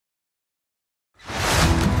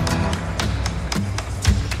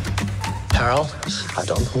Harold, I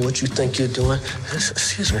don't know what you think you're doing.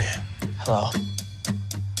 Excuse me. Hello.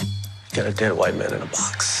 Got a dead white man in a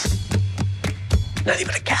box. Not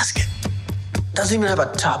even a casket. Doesn't even have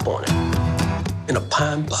a top on it. In a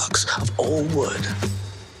pine box of old wood.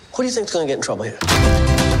 Who do you think's gonna get in trouble here? Do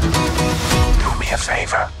me a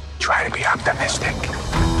favor. Try to be optimistic.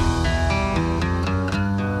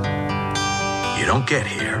 You don't get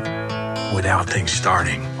here without things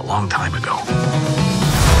starting a long time ago.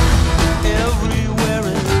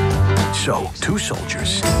 So, two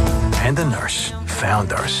soldiers and a nurse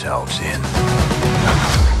found ourselves in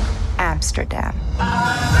Amsterdam.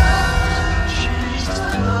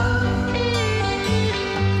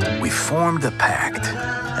 We formed a pact,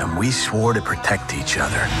 and we swore to protect each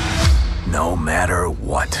other, no matter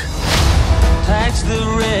what. Tax the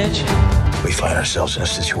rich. We find ourselves in a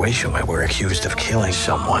situation where we're accused of killing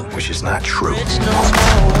someone, which is not true.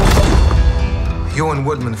 You and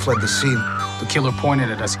Woodman fled the scene. The killer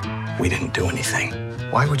pointed at us. We didn't do anything.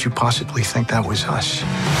 Why would you possibly think that was us?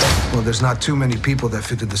 Well, there's not too many people that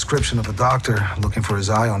fit the description of a doctor looking for his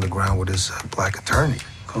eye on the ground with his black attorney.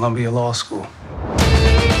 Columbia Law School.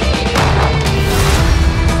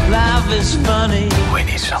 Life is funny. We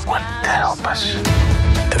need someone to help us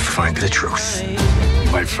to find the truth.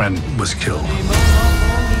 My friend was killed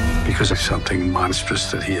because of something monstrous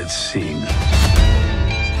that he had seen.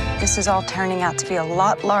 This is all turning out to be a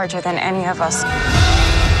lot larger than any of us.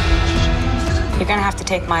 You're gonna have to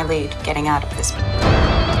take my lead getting out of this.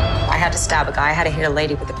 I had to stab a guy. I had to hit a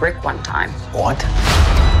lady with a brick one time. What?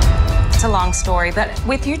 It's a long story, but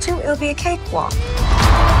with you two, it'll be a cakewalk.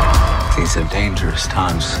 These are dangerous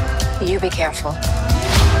times. You be careful.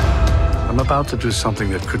 I'm about to do something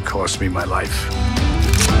that could cost me my life.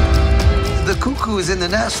 The cuckoo is in the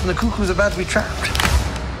nest, and the cuckoo's about to be trapped.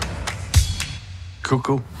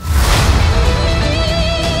 Cuckoo?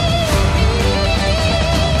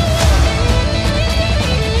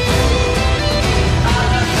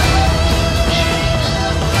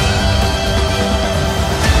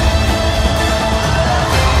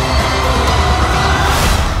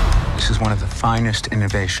 This is one of the finest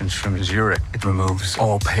innovations from Zurich. It removes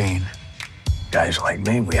all pain. Guys like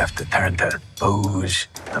me, we have to turn to booze,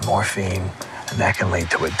 to morphine, and that can lead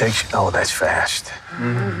to addiction. Oh, that's fast.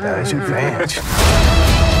 That is advanced.